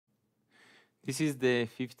This is the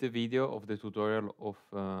fifth video of the tutorial of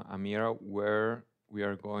Amira, where we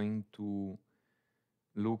are going to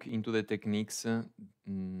look into the techniques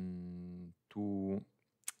to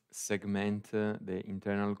segment the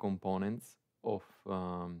internal components of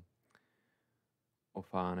an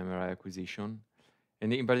MRI acquisition.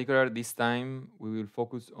 And in particular, this time we will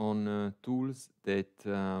focus on tools that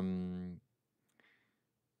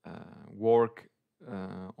work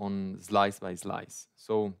on slice by slice.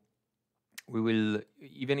 So we will,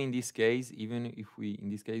 even in this case, even if we, in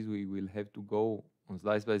this case, we will have to go on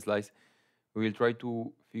slice by slice, we will try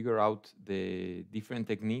to figure out the different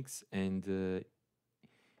techniques and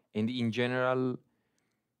in general,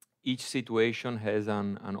 each situation has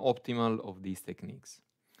an optimal of these techniques.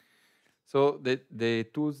 So the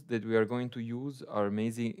tools that we are going to use are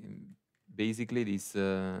basically this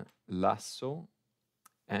lasso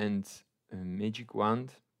and magic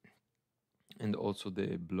wand and also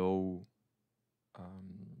the blow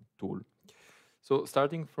tool. So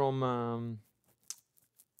starting from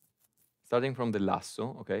the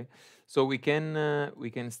lasso, okay. So we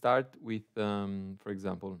can start with, for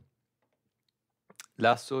example,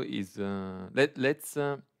 lasso is let's.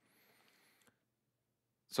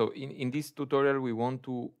 So in this tutorial we want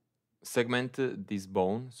to segment this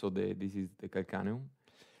bone. So this is the calcaneum,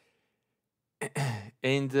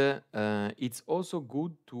 and it's also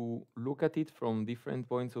good to look at it from different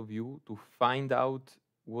points of view to find out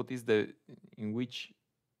what is the in which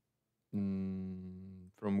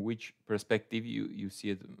from which perspective you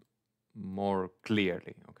see it more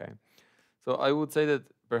clearly. Okay, so I would say that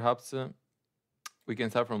perhaps we can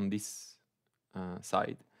start from this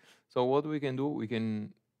side. So what we can do, we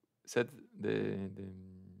can set the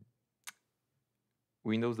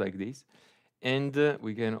windows like this, and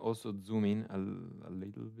we can also zoom in a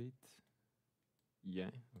little bit.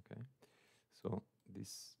 Yeah, okay. So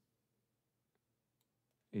this,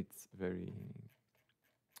 it's very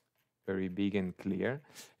big and clear.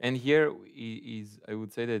 And here is, I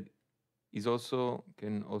would say that is also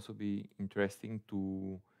can also be interesting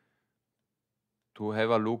to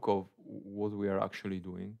have a look of what we are actually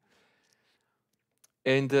doing.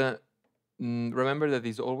 And remember that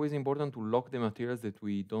it's always important to lock the materials that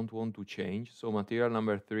we don't want to change. So material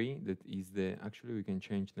number 3, that is the, actually we can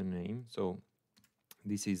change the name. So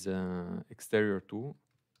this is exterior 2.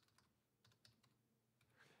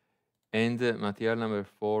 And material number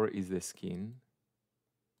 4 is the skin.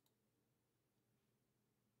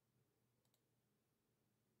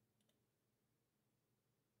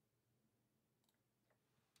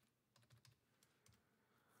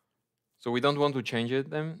 So we don't want to change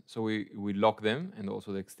them, so we lock them and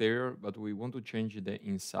also the exterior, but we want to change the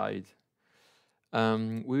inside.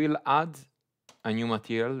 We will add a new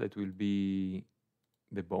material that will be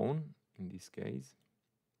the bone in this case.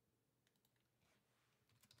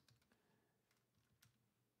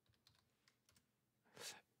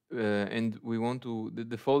 And we want to, the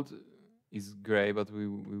default is gray, but we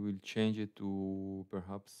will change it to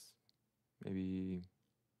perhaps maybe,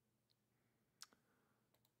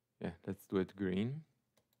 yeah, let's do it green.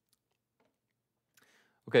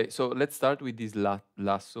 Okay, so let's start with this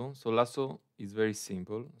lasso. So lasso is very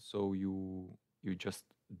simple. So you just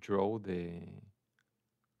draw the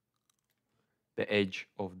edge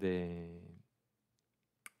of the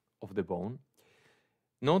bone.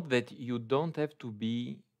 Note that you don't have to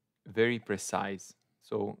be very precise.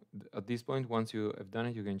 So at this point, once you have done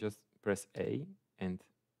it, you can just press A and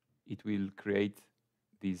it will create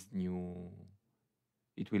this new,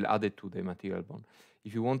 it will add it to the material bone.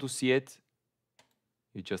 If you want to see it,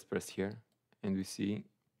 you just press here and we see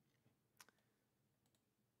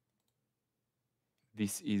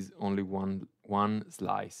this is only one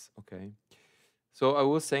slice, okay? So I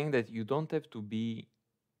was saying that you don't have to be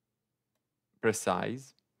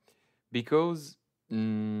precise because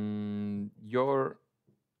your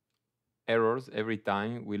errors every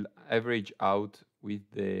time will average out with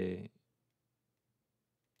the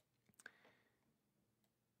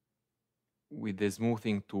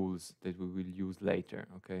smoothing tools that we will use later,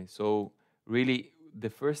 okay? So really the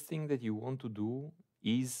first thing that you want to do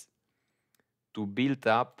is to build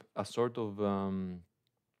up a sort of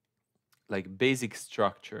like basic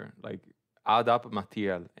structure, like add up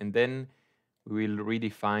material, and then we will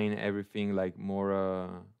redefine everything like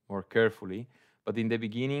more carefully. But in the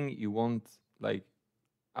beginning, you want like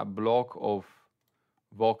a block of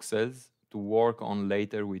voxels to work on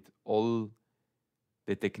later with all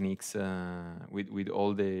the techniques, with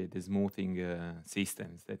all the smoothing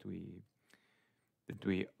systems that we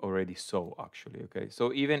already saw actually. Okay,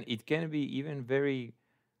 so even it can be even very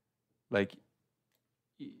like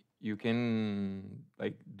you can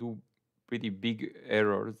like do pretty big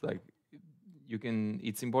errors, like you can,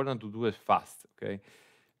 it's important to do it fast, okay?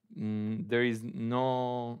 There is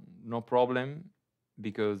no problem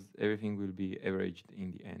because everything will be averaged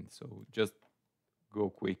in the end. So just go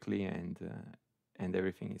quickly and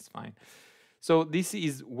everything is fine. So this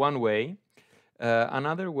is one way.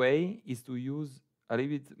 Another way is to use a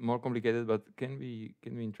little bit more complicated, but can be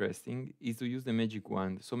interesting, is to use the magic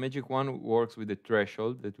wand. So magic wand works with the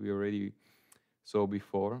threshold that we already saw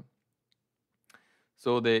before.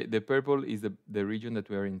 So the purple is the region that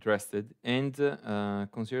we are interested, and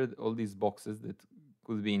consider all these boxes that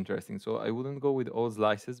could be interesting. So I wouldn't go with all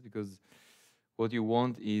slices because what you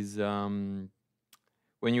want is when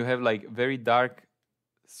you have like very dark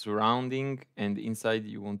surrounding and inside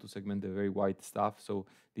you want to segment the very white stuff. So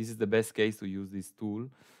this is the best case to use this tool.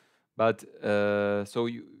 But so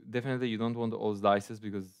you definitely you don't want all slices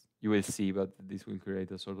because you will see, but this will create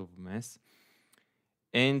a sort of mess.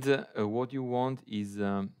 And what you want is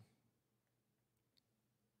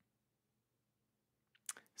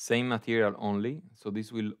same material only. So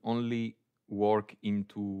this will only work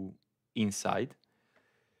into inside.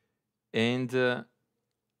 And yeah,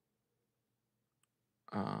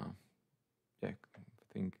 I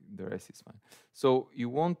think the rest is fine. So you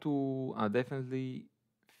want to definitely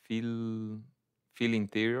fill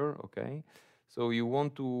interior, okay? So you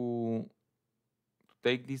want to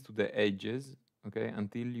take this to the edges, okay,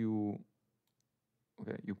 until you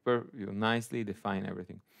you nicely define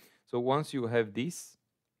everything. So once you have this,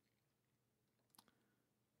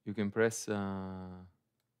 you can press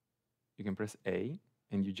A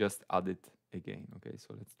and you just add it again. Okay,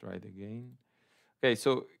 so let's try it again. Okay,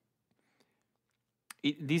 so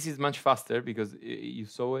this is much faster because you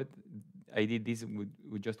saw it. I did this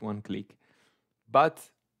with just one click. But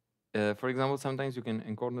for example, sometimes you can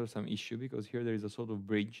encounter some issue because here there is a sort of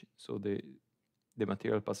bridge, so the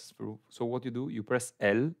material passes through. So what you do, you press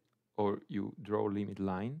L or you draw limit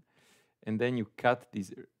line, and then you cut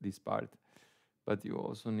this part. But you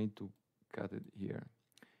also need to cut it here.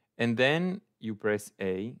 And then you press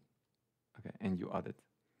A, okay, and you add it.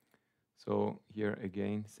 So here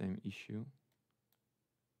again, same issue.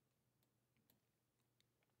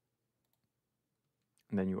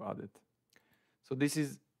 And then you add it. So this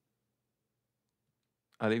is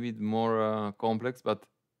a little bit more complex, but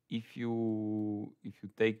if you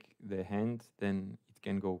take the hand, then it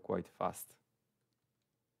can go quite fast.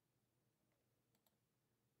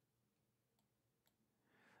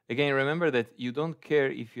 Again, remember that you don't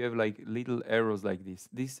care if you have like little arrows like this.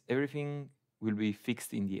 Everything will be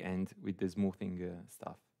fixed in the end with the smoothing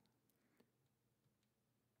stuff.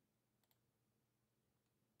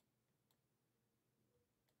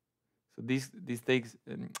 So this takes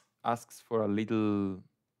asks for a little,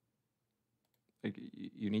 like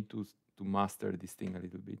you need to master this thing a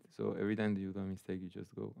little bit. So every time you do a mistake, you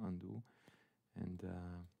just go undo, and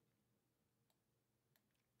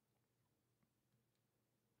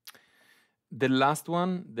the last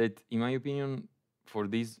one that, in my opinion, for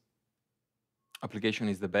this application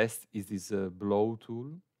is the best is this blow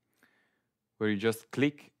tool, where you just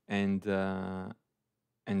click and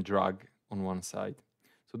drag on one side.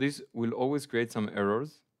 So this will always create some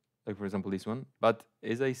errors, like for example this one. But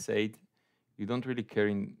as I said, you don't really care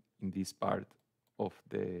in this part of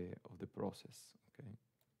the process. Okay.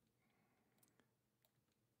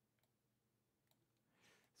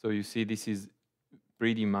 So you see this is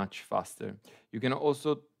pretty much faster. You can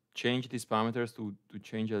also change these parameters to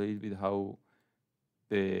change a little bit how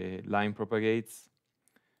the line propagates,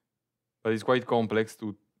 but it's quite complex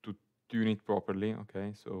to tune it properly.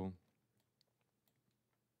 Okay, so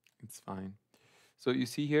it's fine. So you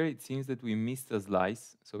see here, it seems that we missed a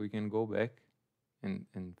slice, so we can go back and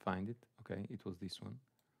find it. Okay, it was this one.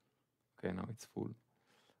 Okay, now it's full.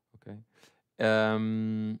 Okay.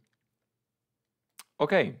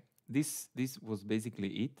 Okay, this was basically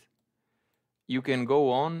it. You can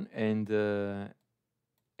go on and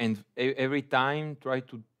every time try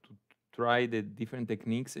to try the different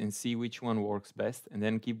techniques and see which one works best, and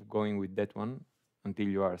then keep going with that one until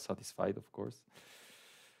you are satisfied, of course.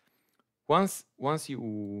 Once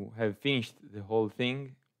you have finished the whole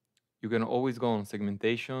thing, you can always go on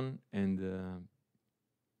segmentation and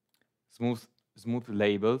smooth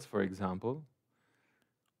labels, for example.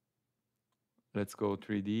 Let's go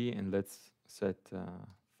 3D and let's set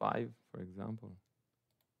 5, for example.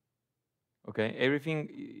 Okay, everything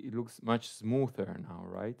it looks much smoother now,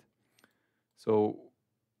 right? So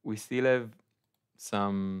we still have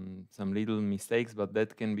some little mistakes, but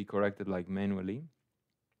that can be corrected like manually.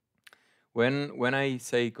 When I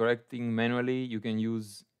say correcting manually, you can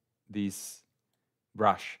use this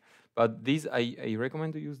brush. But this, I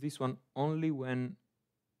recommend to use this one only when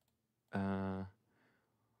uh,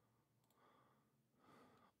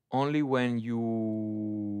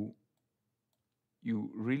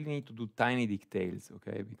 you really need to do tiny details,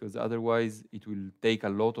 okay? Because otherwise it will take a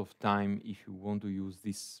lot of time if you want to use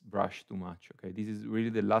this brush too much, okay? This is really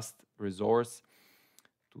the last resource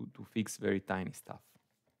to fix very tiny stuff.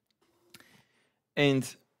 And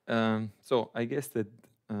so I guess that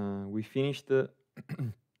we finished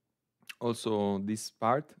also this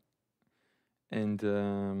part. And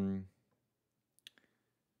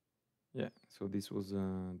yeah, so this was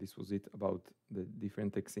it about the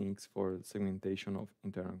different techniques for segmentation of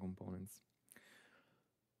internal components.